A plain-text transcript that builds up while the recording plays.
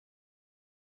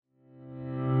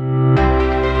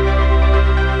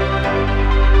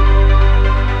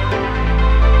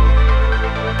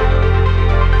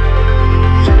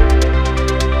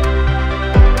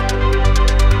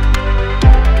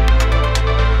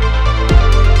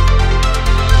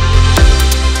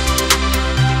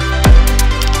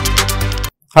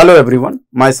Hello everyone,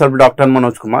 myself Dr.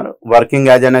 Manoj Kumar, working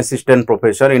as an assistant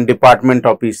professor in Department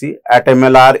of PC at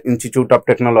MLR Institute of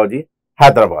Technology,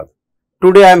 Hyderabad.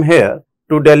 Today I am here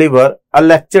to deliver a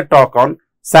lecture talk on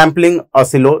sampling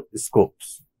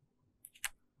oscilloscopes.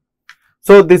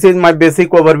 So this is my basic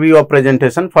overview of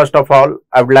presentation. First of all,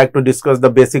 I would like to discuss the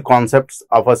basic concepts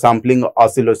of a sampling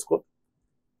oscilloscope.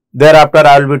 Thereafter,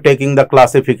 I will be taking the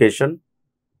classification,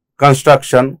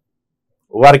 construction,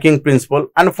 working principle,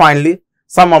 and finally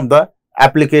some of the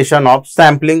application of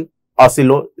sampling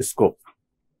oscilloscope.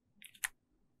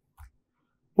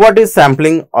 What is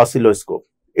sampling oscilloscope?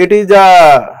 It is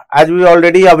as we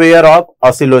already aware of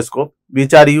oscilloscope,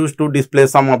 which are used to display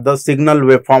some of the signal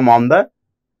waveform on the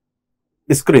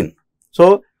screen.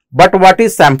 So, but what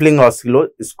is sampling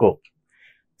oscilloscope?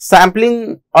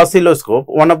 Sampling oscilloscope,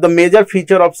 one of the major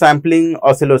feature of sampling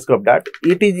oscilloscope that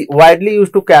it is widely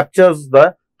used to capture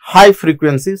the high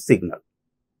frequency signal.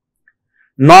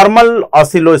 Normal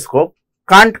oscilloscope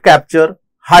can't capture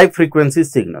high frequency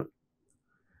signal.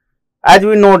 As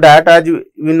we know that,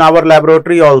 in our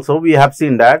laboratory also we have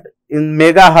seen that in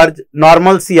megahertz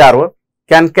normal CRO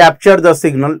can capture the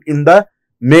signal in the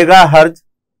megahertz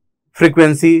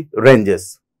frequency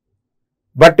ranges.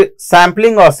 But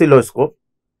sampling oscilloscope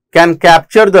can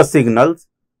capture the signals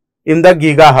in the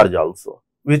gigahertz also,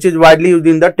 which is widely used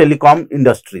in the telecom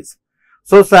industries.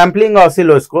 So, sampling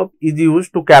oscilloscope is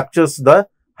used to capture the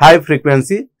high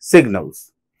frequency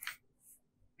signals.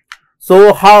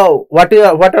 So, what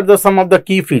are some of the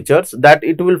key features? That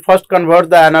it will first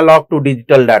convert the analog to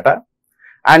digital data,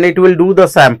 and it will do the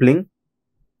sampling,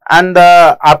 and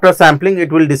after sampling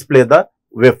it will display the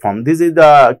waveform. This is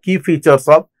the key features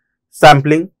of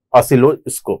sampling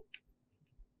oscilloscope.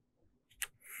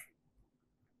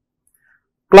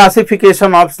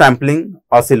 Classification of sampling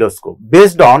oscilloscope.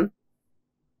 Based on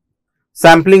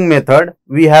sampling method,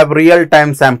 we have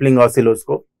real-time sampling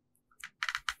oscilloscope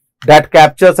that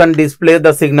captures and displays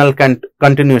the signal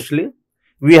continuously.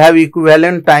 We have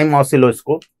equivalent time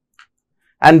oscilloscope,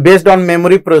 and based on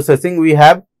memory processing, we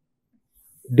have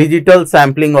digital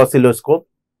sampling oscilloscope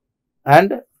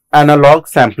and analog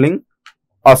sampling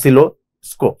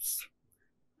oscilloscopes.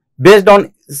 Based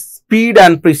on speed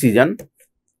and precision,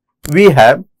 we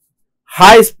have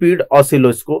high speed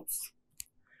oscilloscopes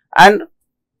and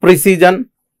precision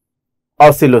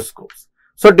oscilloscopes.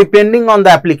 So, depending on the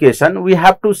application, we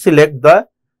have to select the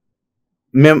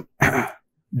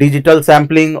digital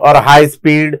sampling or high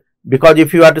speed, because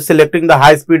if you are selecting the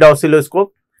high speed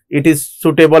oscilloscope, it is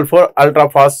suitable for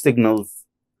ultra fast signals.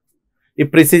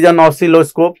 If precision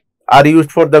oscilloscope are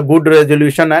used for the good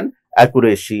resolution and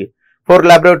accuracy. For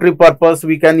laboratory purpose,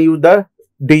 we can use the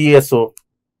DSO.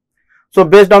 So,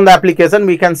 based on the application,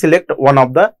 we can select one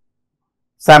of the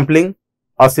sampling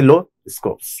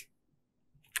oscilloscopes.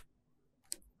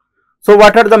 So,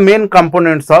 what are the main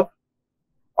components of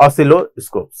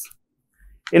oscilloscopes?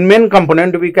 In main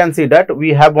component, we can see that we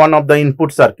have one of the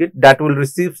input circuit that will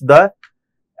receive the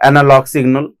analog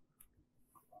signal,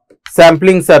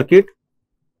 sampling circuit.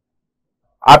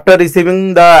 After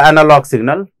receiving the analog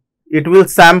signal, it will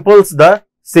samples the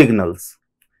signals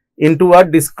into a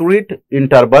discrete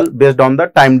interval based on the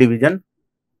time division.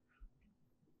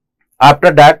 After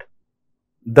that,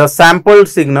 the sampled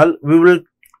signal we will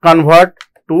convert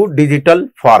to digital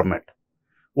format.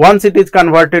 Once it is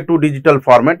converted to digital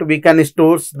format, we can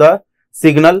store the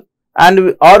signal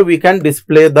or we can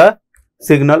display the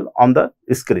signal on the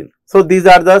screen. So, these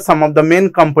are some of the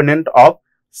main component of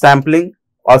sampling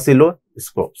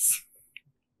oscilloscopes.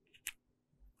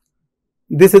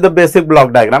 This is the basic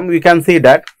block diagram. We can see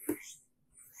that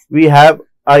we have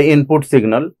a input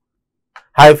signal,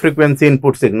 high frequency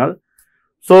input signal.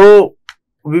 So,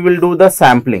 we will do the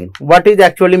sampling. What is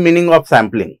actually meaning of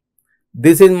sampling?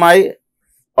 This is my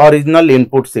original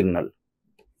input signal.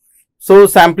 So,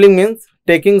 sampling means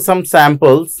taking some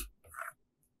samples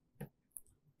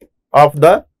of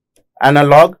the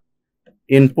analog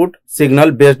input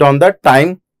signal based on the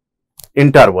time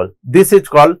interval. This is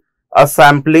called a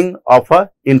sampling of a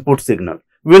input signal.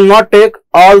 We will not take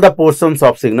all the portions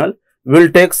of signal. We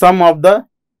will take some of the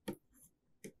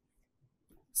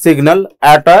signal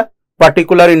at a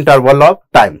particular interval of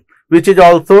time, which is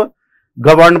also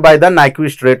governed by the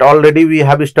Nyquist rate. Already we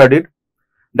have studied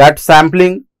that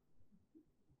sampling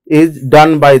is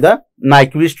done by the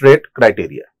Nyquist rate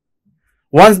criteria.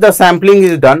 Once the sampling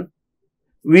is done,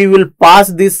 we will pass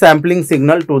this sampling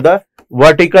signal to the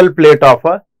vertical plate of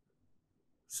a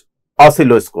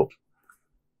oscilloscope,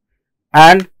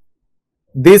 and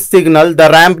this signal, the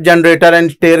ramp generator and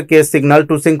staircase signal,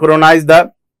 to synchronize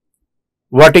the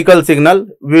vertical signal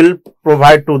will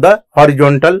provide to the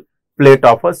horizontal plate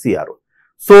of a CRO.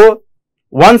 So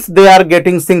once they are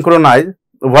getting synchronized,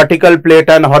 vertical plate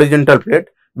and horizontal plate,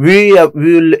 we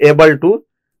will able to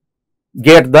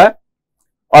get the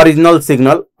original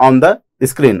signal on the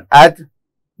screen, as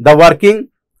the working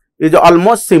is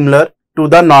almost similar to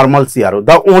the normal CRO.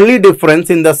 The only difference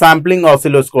in the sampling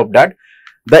oscilloscope that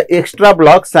the extra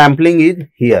block sampling is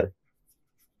here,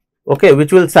 okay,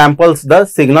 which will samples the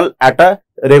signal at a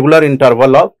regular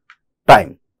interval of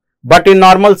time. But in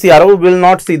normal CRO, we will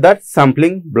not see that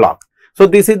sampling block. So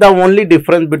this is the only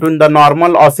difference between the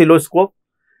normal oscilloscope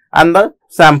and the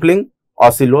sampling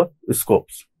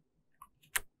oscilloscopes.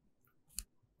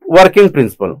 Working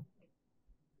principle.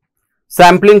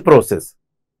 Sampling process.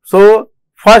 So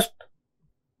first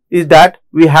is that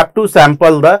we have to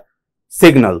sample the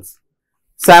signals.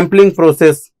 Sampling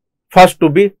process first to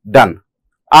be done.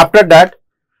 After that,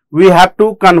 we have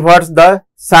to convert the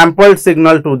sampled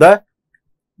signal to the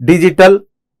digital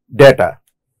data.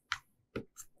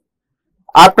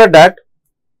 After that,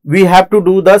 we have to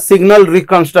do the signal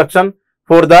reconstruction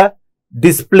for the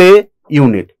display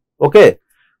unit. Okay.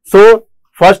 So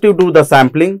first you do the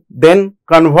sampling, then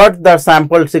convert the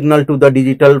sampled signal to the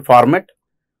digital format.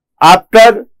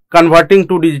 After converting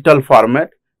to digital format,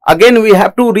 again we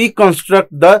have to reconstruct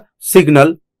the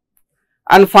signal,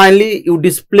 and finally you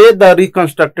display the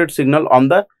reconstructed signal on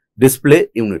the display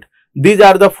unit. These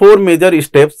are the 4 major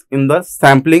steps in the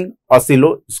sampling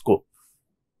oscilloscope.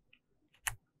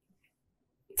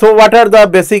 So what are the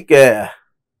basic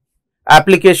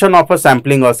application of a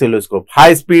sampling oscilloscope?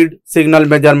 High speed signal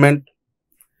measurement.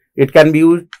 It can be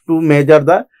used to measure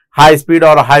the high speed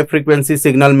or high frequency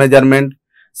signal measurement,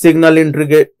 signal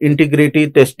integrity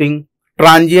testing,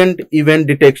 transient event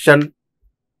detection,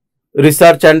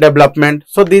 research and development.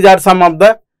 So these are some of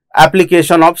the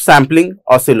application of sampling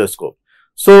oscilloscope.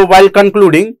 So while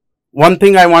concluding, one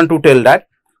thing I want to tell that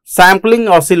sampling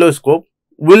oscilloscope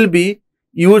will be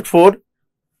used for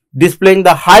displaying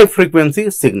the high frequency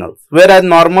signals, whereas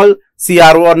normal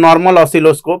CRO or normal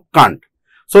oscilloscope can't.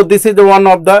 So this is one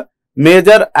of the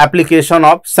major application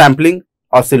of sampling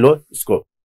oscilloscope.